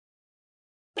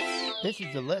This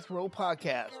is the Let's Roll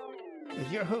Podcast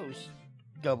with your host,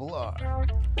 Double R.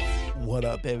 What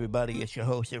up, everybody? It's your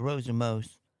host at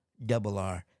Rosenmost, Double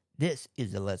R. This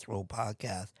is the Let's Roll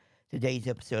Podcast. Today's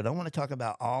episode, I want to talk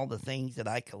about all the things that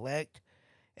I collect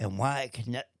and why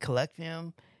I collect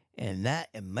them, and that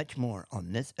and much more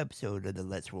on this episode of the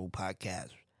Let's Roll Podcast.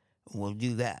 We'll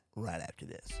do that right after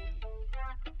this.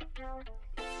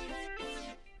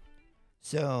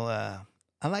 So,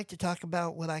 I like to talk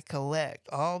about what I collect,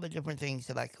 all the different things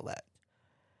that I collect,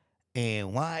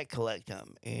 and why I collect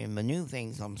them, and the new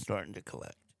things I'm starting to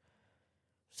collect.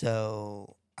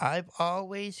 So, I've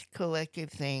always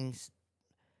collected things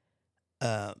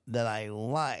that I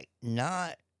like,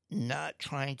 not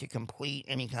trying to complete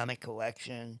any kind of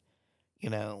collection,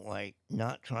 like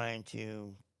not trying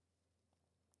to,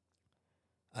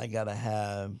 I gotta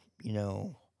have,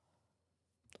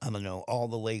 I don't know, all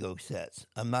the Lego sets.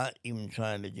 I'm not even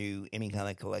trying to do any kind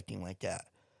of collecting like that.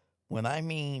 When I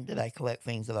mean that I collect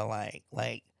things that I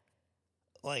like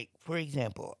for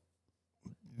example,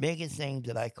 biggest things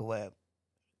that I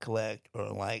collect or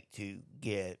like to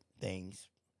get things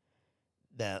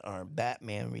that are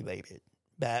Batman related.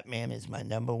 Batman is my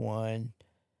number one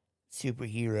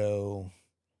superhero,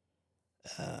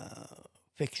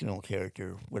 fictional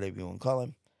character, whatever you want to call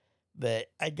him. But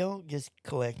I don't just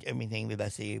collect everything that I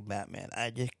see of Batman.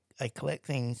 I collect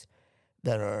things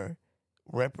that are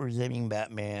representing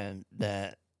Batman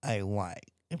that I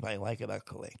like. If I like it, I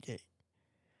collect it.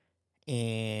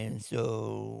 And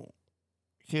so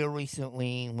here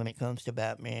recently, when it comes to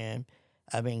Batman,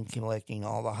 I've been collecting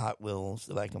all the Hot Wheels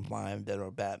that I can find that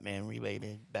are Batman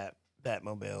related,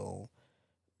 Batmobile,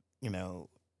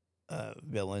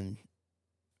 villain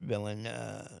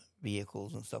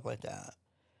vehicles and stuff like that.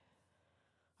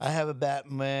 I have a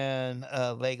Batman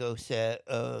Lego set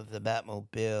of the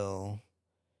Batmobile.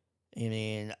 And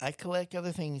then I collect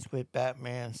other things with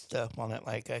Batman stuff on it.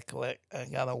 Like I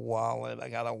got a wallet, I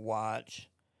got a watch,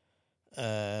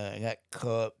 I got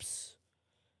cups,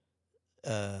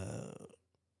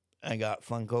 I got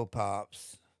Funko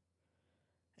Pops.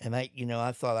 And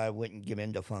I thought I wouldn't get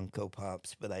into Funko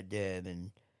Pops, but I did. And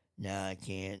now I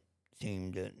can't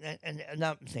seem to, and I'm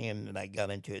not saying that I got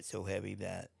into it so heavy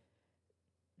that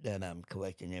I'm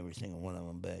collecting every single one of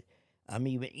them, but I'm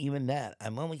even that.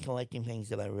 I'm only collecting things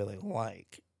that I really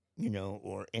like,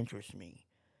 or interest me.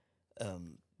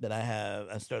 But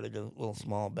I started a little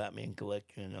small Batman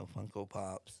collection of Funko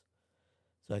Pops.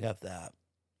 So I got that.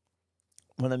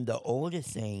 One of the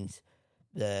oldest things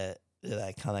that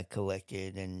I kind of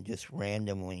collected and just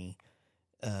randomly,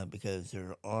 because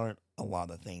there aren't a lot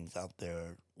of things out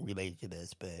there related to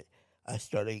this, but I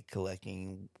started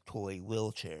collecting toy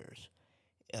wheelchairs.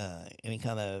 Any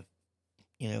kind of,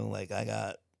 like I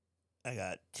got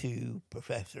two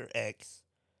Professor X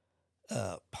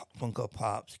Funko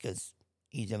Pops because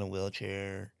he's in a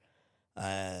wheelchair.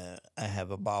 I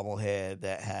have a bobblehead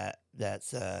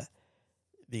that's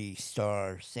the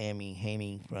star Sammy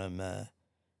Hamey from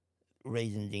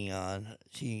Raising Dion.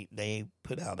 They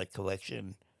put out a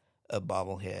collection of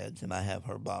bobbleheads, and I have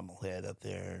her bobblehead up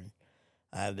there. And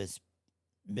I have this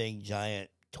big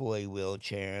giant toy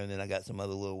wheelchair, and then I got some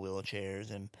other little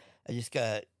wheelchairs, and I just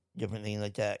got different things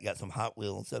like that. Got some Hot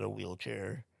Wheels that are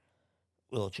wheelchairs.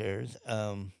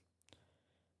 And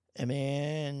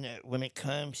then when it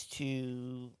comes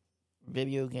to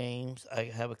video games, I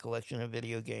have a collection of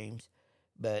video games,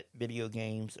 but video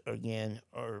games are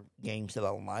games that I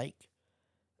like.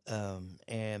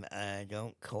 And I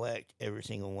don't collect every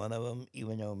single one of them,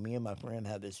 even though me and my friend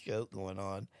have this joke going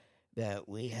on that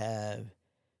we have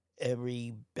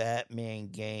every Batman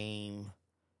game.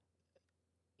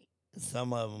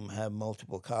 Some of them have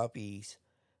multiple copies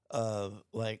of,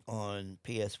 like, on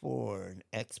PS4 and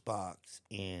Xbox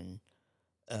and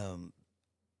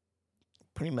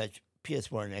pretty much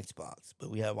PS4 and Xbox. But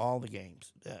we have all the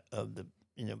games of the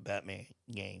Batman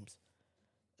games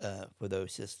for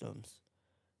those systems.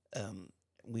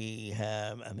 We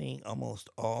have, I think, almost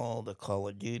all the Call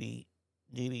of Duties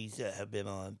that have been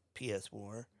on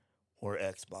PS4 or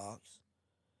Xbox.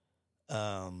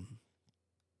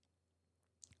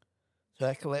 So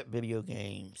I collect video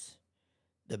games.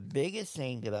 The biggest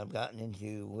thing that I've gotten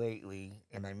into lately,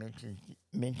 and I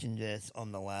mentioned this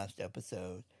on the last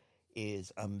episode,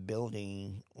 is I'm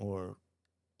building or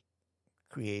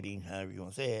creating, however you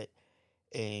want to say it,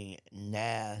 a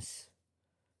NAS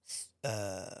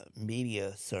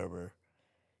media server.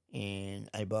 And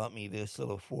I bought me this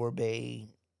little 4-bay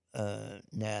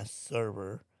NAS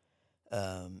server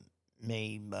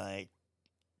made by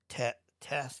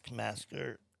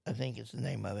Taskmaster, I think is the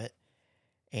name of it.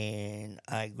 And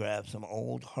I grabbed some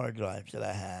old hard drives that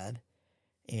I had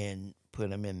and put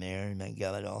them in there, and I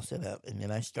got it all set up. And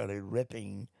then I started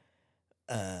ripping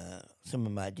some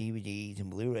of my DVDs and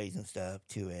Blu-rays and stuff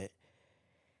to it.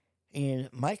 And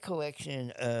my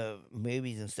collection of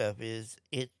movies and stuff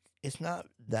it's not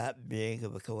that big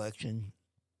of a collection,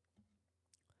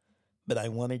 but I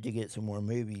wanted to get some more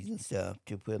movies and stuff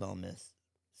to put on this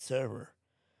server.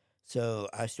 So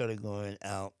I started going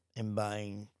out and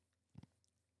buying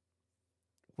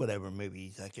whatever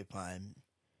movies I could find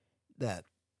that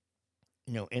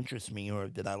interest me or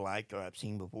that I liked or I've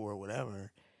seen before or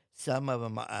whatever. Some of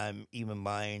them I'm even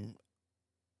buying.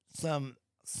 Some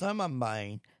I'm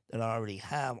buying that I already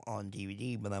have on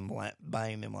DVD, but I'm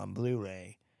buying them on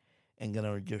Blu-ray and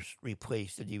gonna just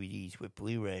replace the DVDs with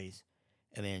Blu-rays,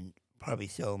 and then probably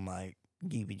sell my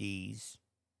DVDs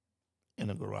in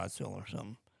a garage sale or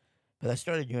something. But I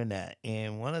started doing that,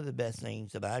 and one of the best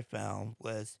things that I found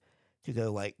was to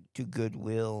go like to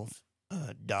Goodwill's.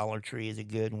 Dollar Tree is a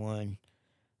good one.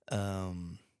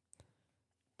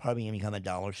 Probably any kind of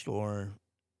dollar store.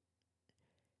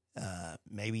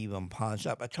 Maybe even pawn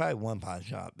shop. I tried one pawn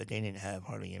shop, but they didn't have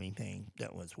hardly anything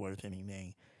that was worth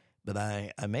anything. But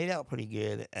I made out pretty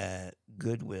good at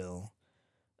Goodwill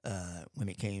when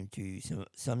it came to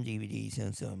some DVDs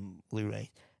and some Blu-rays.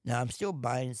 Now I'm still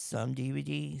buying some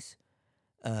DVDs,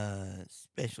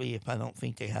 especially if I don't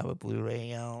think they have a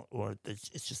Blu-ray out or it's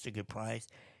just a good price.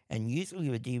 And usually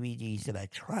the DVDs that I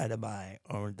try to buy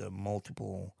are the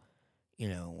multiple,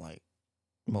 like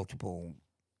multiple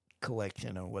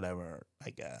collection or whatever,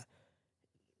 like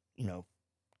you know,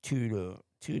 two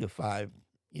to five,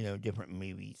 different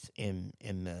movies in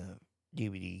the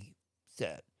DVD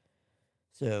set.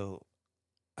 So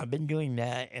I've been doing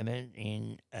that,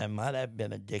 and I might have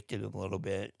been addicted a little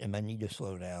bit, and I need to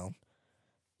slow down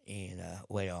and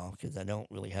lay off because I don't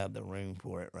really have the room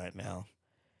for it right now.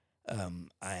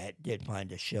 I did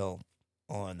find a shelf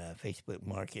on Facebook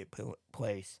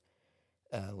Marketplace.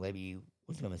 Lady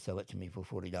was going to sell it to me for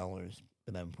 $40,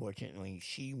 but unfortunately,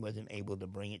 she wasn't able to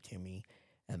bring it to me,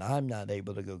 and I'm not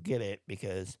able to go get it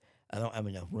because I don't have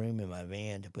enough room in my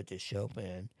van to put this shelf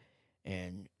in,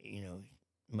 and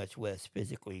much less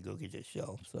physically go get this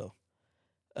shelf. So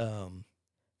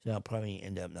I'll probably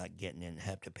end up not getting it and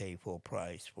have to pay full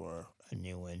price for a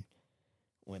new one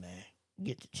when I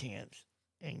get the chance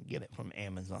and get it from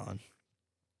Amazon.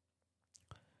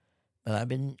 But I've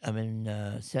been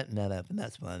setting that up, and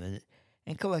that's fun,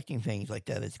 and collecting things like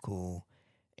that is cool.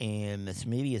 And this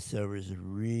media server is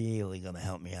really going to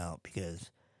help me out because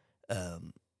a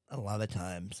lot of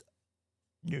times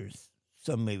there's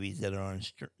some movies that are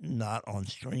not on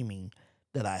streaming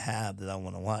that I have that I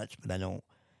want to watch, but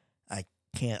I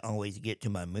can't always get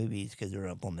to my movies because they're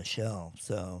up on the shelf.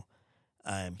 So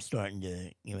I'm starting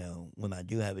to, when I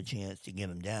do have a chance to get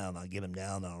them down, I'll get them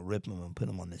down, I'll rip them and put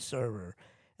them on the server,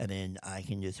 and then I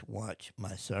can just watch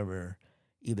my server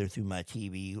either through my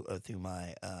TV or through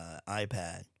my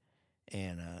iPad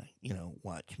and,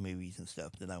 watch movies and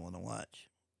stuff that I want to watch,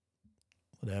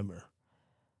 whatever.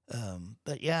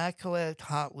 But yeah, I collect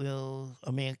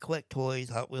I collect toys,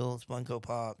 Hot Wheels, Funko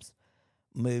Pops,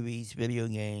 movies, video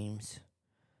games.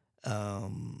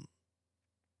 And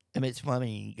it's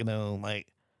funny, like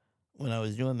when I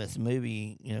was doing this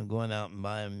movie, going out and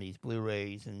buying these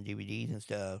Blu-rays and DVDs and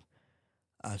stuff,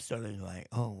 I started like,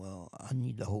 oh, well, I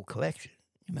need the whole collection.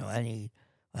 I need,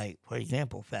 like, for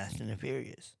example, Fast and the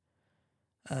Furious.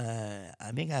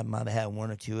 I think I might have had one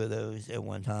or two of those at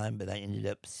one time, but I ended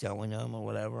up selling them or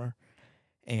whatever.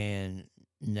 And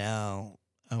now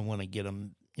I want to get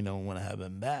them, want to have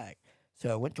them back.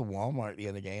 So I went to Walmart the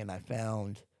other day and I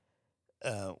found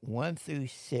 1 through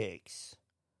 6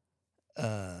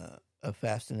 of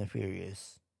Fast and the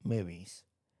Furious movies.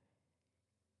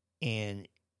 And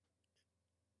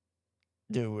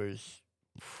there was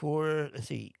four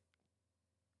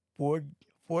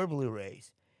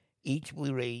Blu-rays. Each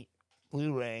Blu-ray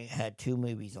had 2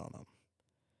 movies on them.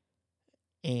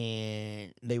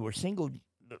 And they were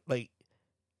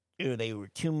they were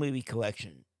 2 movie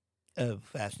collection of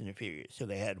Fast and the Furious. So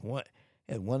they had 1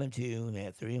 and 2, and they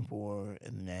had 3 and 4,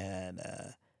 and they had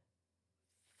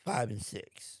 5 and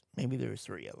 6. Maybe there was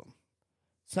 3 of them.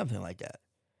 Something like that.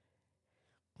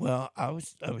 Well, I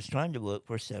was trying to look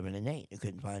for 7 and 8. I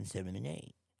couldn't find 7 and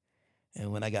 8.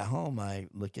 And when I got home, I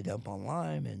looked it up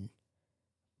online, and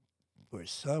for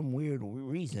some weird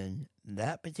reason,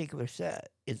 that particular set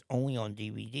is only on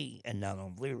DVD and not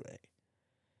on Blu-ray.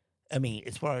 I mean,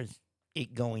 as far as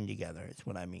it going together, is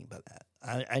what I mean by that.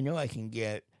 I know I can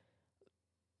get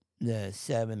the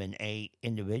 7 and 8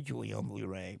 individually on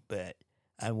Blu-ray, but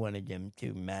I wanted them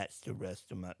to match the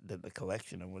rest of the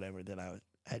collection or whatever that I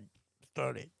had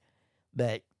started.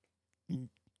 But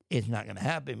it's not going to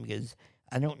happen because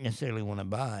I don't necessarily want to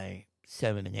buy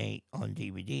 7 and 8 on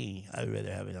DVD. I'd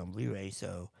rather have it on Blu-ray.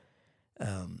 So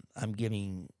I'm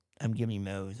getting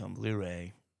those on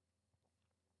Blu-ray.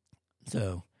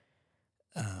 So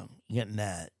getting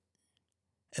that,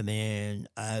 and then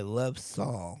I love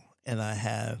Saw, and I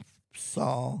have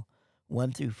Saw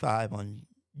 1 through 5 on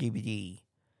DVD.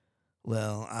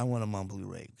 Well, I want them on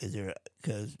Blu-ray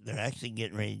because they're actually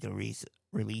getting ready to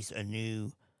release a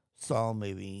new Saw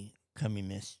movie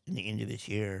coming in the end of this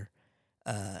year,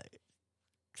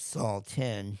 Saw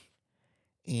 10,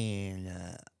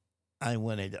 and I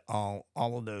wanted all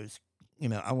of those.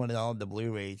 I wanted all the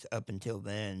Blu-rays up until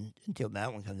then, until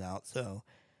that one comes out. So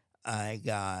I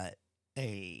got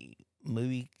a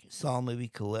Saw movie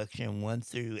collection 1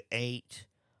 through 8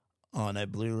 on a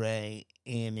Blu-ray,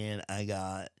 and then I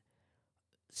got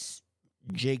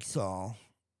Jigsaw.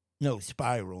 No,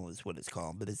 Spiral is what it's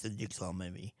called, but it's a Jigsaw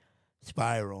movie.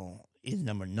 Spiral is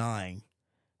number 9.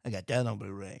 I got that on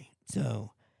Blu-ray.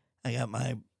 So I got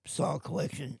my Saw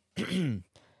collection,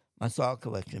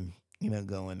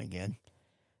 going again.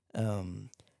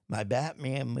 My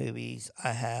Batman movies,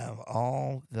 I have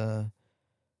all the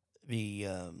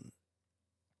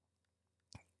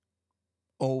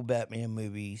old Batman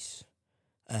movies.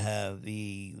 I have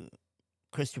the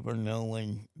Christopher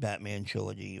Nolan Batman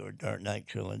trilogy or Dark Knight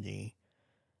trilogy.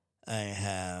 I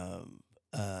have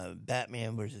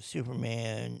Batman vs.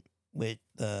 Superman with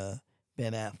Ben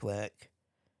Affleck.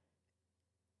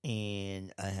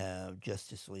 And I have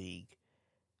Justice League,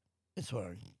 as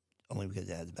far as only because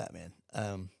it has Batman.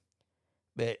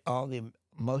 But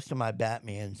most of my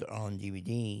Batmans are on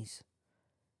DVDs,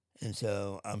 and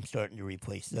so I'm starting to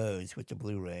replace those with the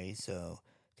Blu-ray. So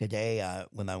today,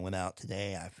 when I went out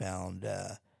today, I found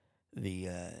the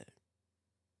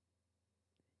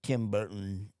Tim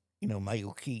Burton,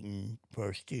 Michael Keaton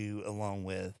first two, along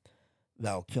with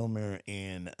Val Kilmer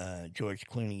and George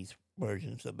Clooney's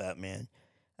versions of Batman.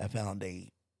 I found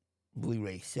a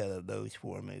Blu-ray set of those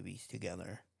 4 movies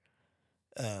together.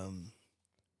 I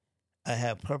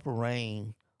have Purple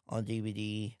Rain on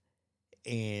DVD,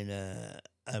 and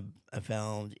I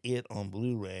found it on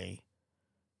Blu-ray.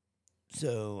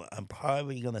 So I'm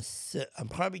probably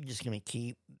just gonna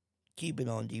keep it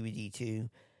on DVD too,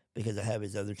 because I have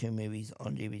his other 2 movies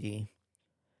on DVD,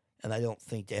 and I don't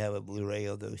think they have a Blu-ray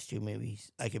of those 2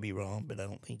 movies. I could be wrong, but I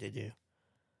don't think they do.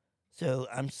 So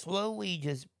I'm slowly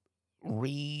just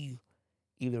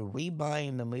either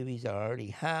rebuying the movies I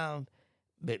already have,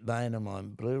 but buying them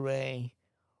on Blu-ray,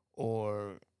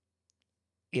 or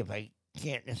if I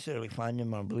can't necessarily find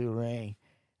them on Blu-ray,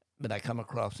 but I come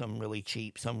across them really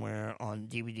cheap somewhere on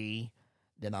DVD,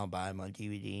 then I'll buy them on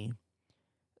DVD.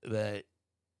 But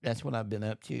that's what I've been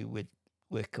up to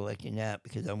with collecting that,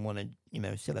 because I want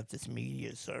to, set up this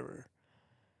media server.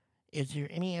 Is there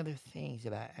any other things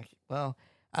that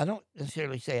I don't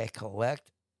necessarily say I collect.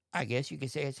 I guess you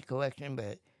could say it's a collection,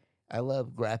 but I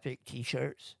love graphic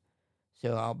T-shirts.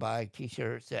 So I'll buy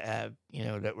T-shirts that have,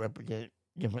 that represent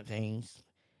different things.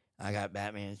 I got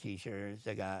Batman T-shirts.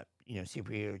 I got,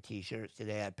 superhero T-shirts.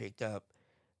 Today I picked up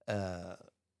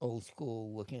old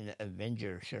school looking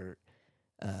Avenger shirt,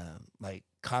 like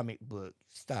comic book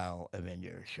style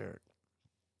Avenger shirt.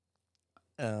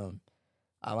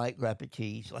 I like graphic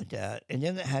tees like that. It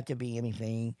doesn't have to be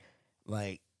anything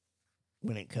like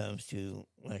when it comes to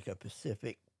like a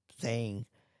specific thing.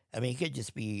 I mean, it could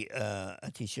just be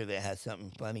a T-shirt that has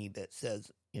something funny that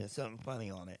says, something funny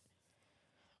on it.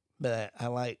 But I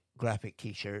like graphic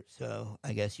T-shirts, so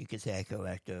I guess you could say I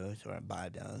collect those or I buy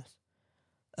those.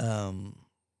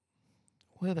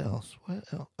 What else?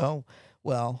 Oh,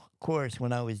 well, of course,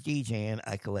 when I was DJing,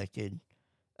 I collected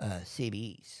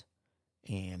CDs,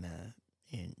 and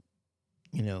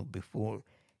before.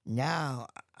 Now,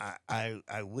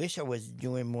 I wish I was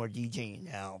doing more DJing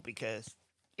now, because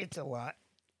it's a lot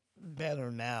better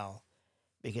now,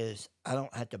 because I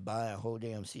don't have to buy a whole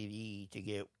damn CD to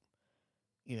get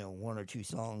 1 or 2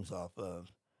 songs off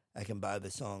of. I can buy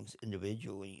the songs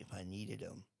individually if I needed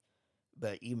them,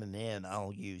 but even then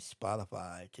I'll use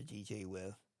Spotify to DJ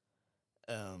with.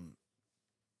 And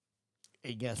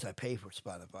yes, I pay for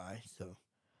Spotify, so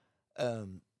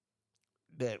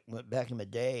but back in the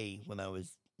day when I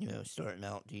was starting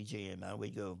out DJing, I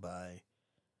would go buy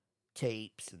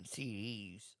tapes and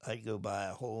CDs. I'd go buy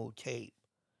a whole tape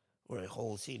or a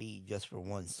whole CD just for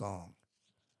one song.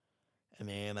 And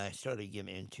then I started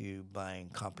getting into buying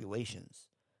compilations,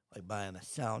 like buying a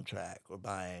soundtrack or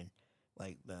buying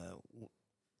like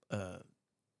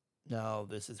now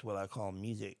this is what I call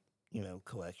music,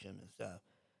 collection and stuff.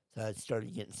 So I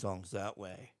started getting songs that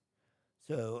way.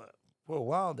 So for a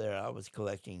while there, I was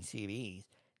collecting CDs.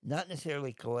 not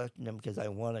necessarily collecting them because I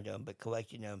wanted them, but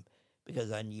collecting them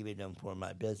because I needed them for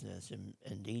my business and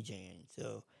DJing.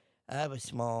 So I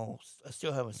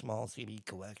still have a small CD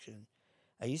collection.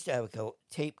 I used to have a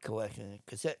tape collection,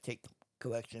 cassette tape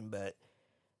collection, but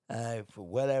for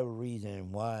whatever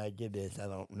reason, why I did this, I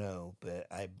don't know. But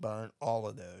I burned all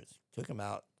of those, took them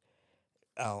out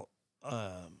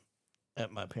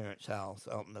at my parents' house,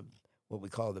 out in the what we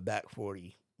call the back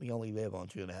 40. We only live on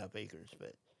 2.5 acres,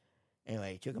 but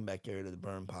anyway, took them back there to the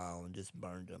burn pile and just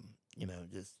burned them.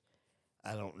 Just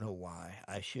I don't know why.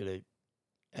 I should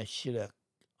have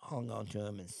hung on to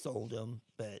them and sold them,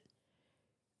 but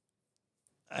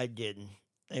I didn't.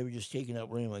 They were just taking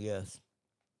up room, I guess.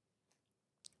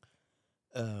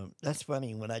 That's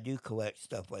funny. When I do collect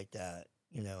stuff like that,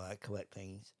 I collect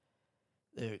things.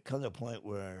 There comes a point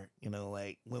where,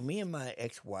 like when me and my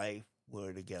ex-wife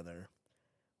were together,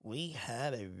 we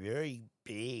had a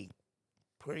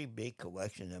pretty big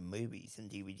collection of movies and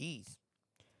DVDs.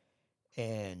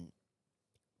 And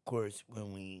of course,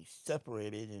 when we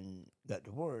separated and got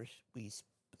divorced, we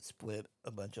split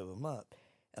a bunch of them up.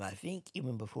 And I think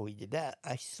even before we did that,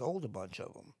 I sold a bunch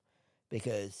of them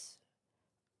because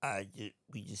I did,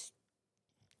 we just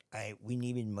we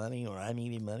needed money, or I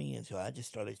needed money, and so I just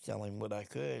started selling what I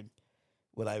could,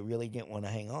 what I really didn't want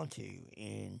to hang on to.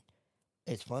 And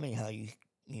it's funny how you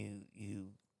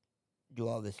do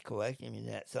all this collecting, and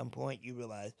at some point you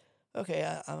realize, okay,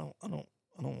 I don't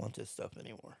want this stuff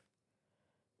anymore.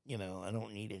 I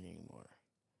don't need it anymore.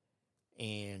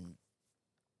 And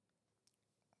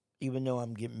even though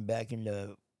I'm getting back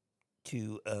into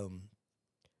to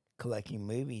collecting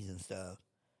movies and stuff,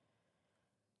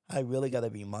 I really got to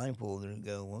be mindful and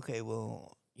go, okay,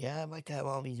 well, yeah, I'd like to have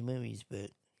all these movies, but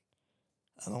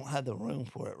I don't have the room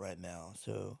for it right now.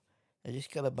 So I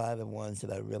just got to buy the ones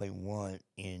that I really want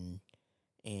and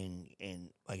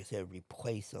like I said,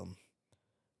 replace them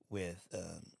with,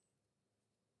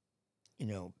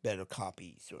 better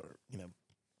copies, or,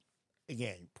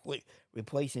 again,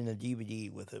 replacing the DVD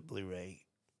with a Blu-ray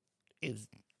is,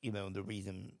 the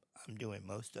reason I'm doing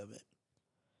most of it.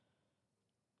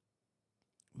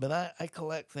 But I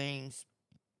collect things.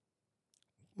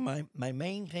 My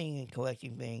main thing in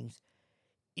collecting things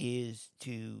is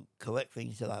to collect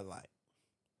things that I like.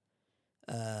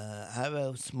 I have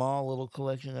a small little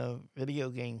collection of video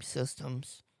game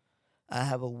systems. I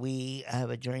have a Wii, I have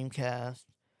a Dreamcast,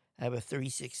 I have a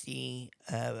 360,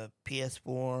 I have a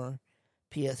PS4,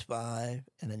 PS5,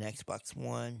 and an Xbox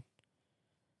One.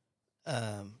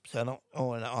 So I don't.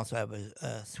 Oh, and I also have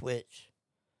a Switch.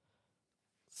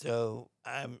 So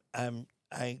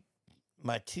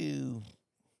my two,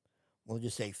 we'll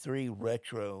just say three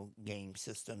retro game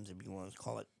systems, if you want to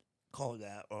call it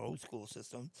that, or old school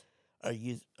systems, are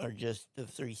just the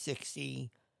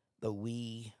 360, the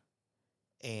Wii,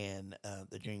 and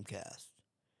the Dreamcast.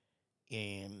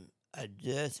 And I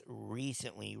just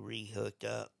recently rehooked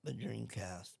up the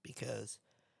Dreamcast because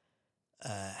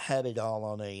I had it all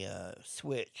on a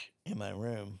switch in my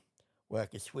room where I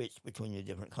could switch between the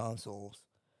different consoles.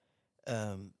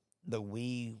 The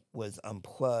Wii was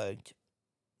unplugged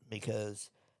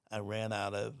because I ran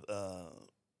out of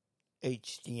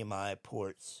HDMI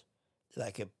ports that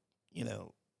I could,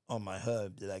 on my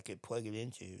hub that I could plug it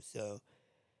into. So,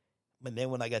 but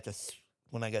then when I got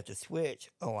the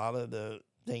Switch, a lot of the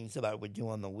things that I would do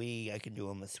on the Wii, I can do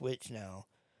on the Switch now.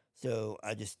 So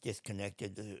I just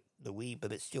disconnected the Wii,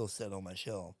 but it's still set on my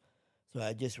shelf. So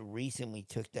I just recently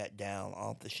took that down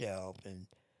off the shelf and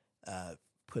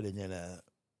put it in a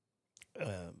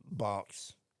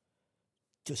box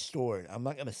to store it. I'm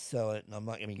not going to sell it, and I'm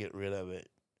not going to get rid of it.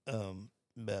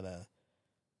 But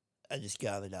I just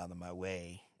got it out of my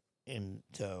way. And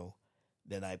so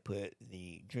then I put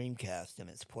the Dreamcast in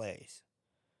its place.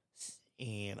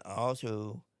 And I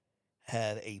also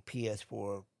had a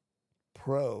PS4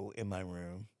 Pro in my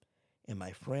room. And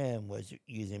my friend was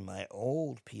using my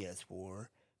old PS4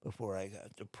 before I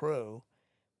got the Pro.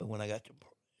 But when I got the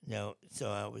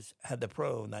so I had the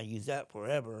Pro, and I used that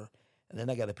forever. And then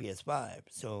I got a PS5.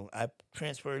 So I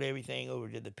transferred everything over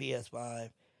to the PS5.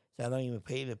 So I don't even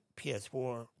pay the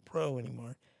PS4 Pro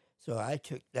anymore. So I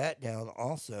took that down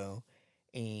also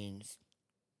and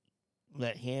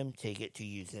let him take it to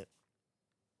use it.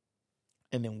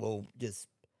 And then we'll just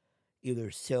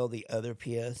either sell the other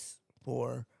PS4,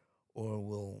 or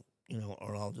we'll,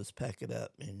 or I'll just pack it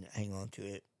up and hang on to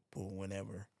it for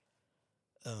whenever.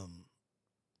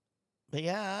 But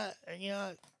yeah,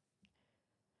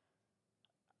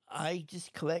 I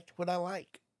just collect what I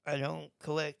like. I don't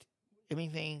collect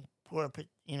anything for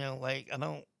like I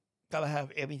don't gotta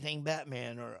have everything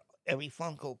Batman or every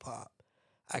Funko Pop.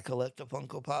 I collect a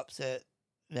Funko Pop set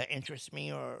that interests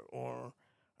me, or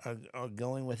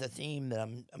going with a theme that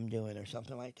I'm doing or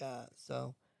something like that.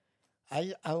 So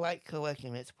I like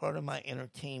collecting. It's part of my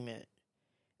entertainment.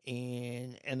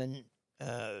 And in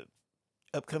an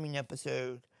upcoming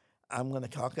episode, I'm going to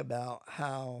talk about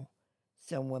how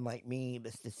someone like me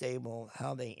that's disabled,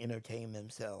 how they entertain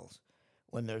themselves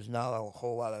when there's not a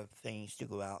whole lot of things to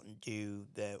go out and do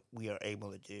that we are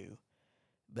able to do.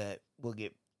 But we'll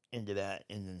get into that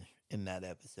in that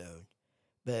episode.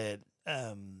 But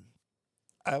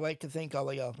I'd like to thank all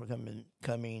of y'all for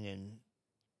coming and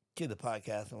to the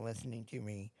podcast and listening to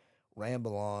me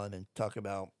ramble on and talk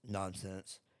about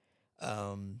nonsense.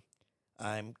 I'm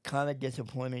kind of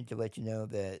disappointed to let you know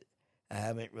that I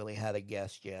haven't really had a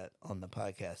guest yet on the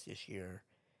podcast this year,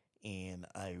 and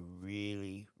I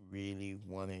really, really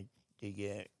wanted to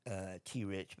get T.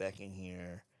 Rich back in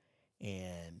here,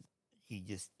 and he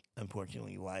just,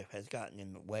 unfortunately, life has gotten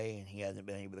in the way, and he hasn't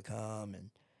been able to come, and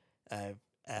I've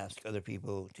asked other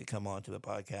people to come on to the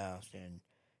podcast, and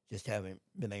just haven't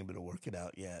been able to work it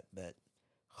out yet, but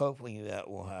hopefully that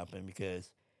will happen, because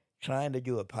trying to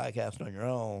do a podcast on your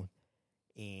own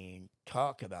and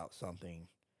talk about something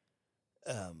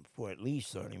for at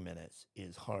least 30 minutes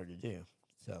is hard to do.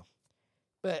 So,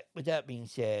 but with that being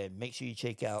said, make sure you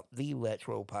check out the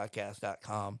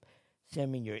Let'sRollPodcast.com.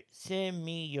 Send me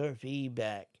your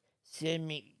feedback. Send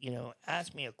me,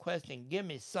 ask me a question. Give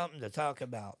me something to talk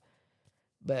about.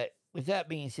 But with that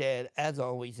being said, as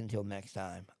always, until next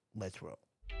time, let's roll.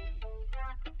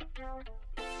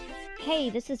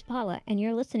 Hey, this is Paula, and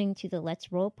you're listening to the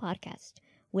Let's Roll podcast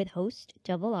with host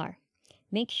Double R.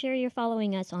 Make sure you're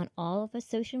following us on all of our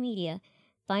social media.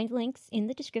 Find links in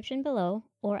the description below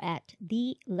or at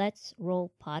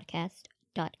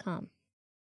theletsrollpodcast.com.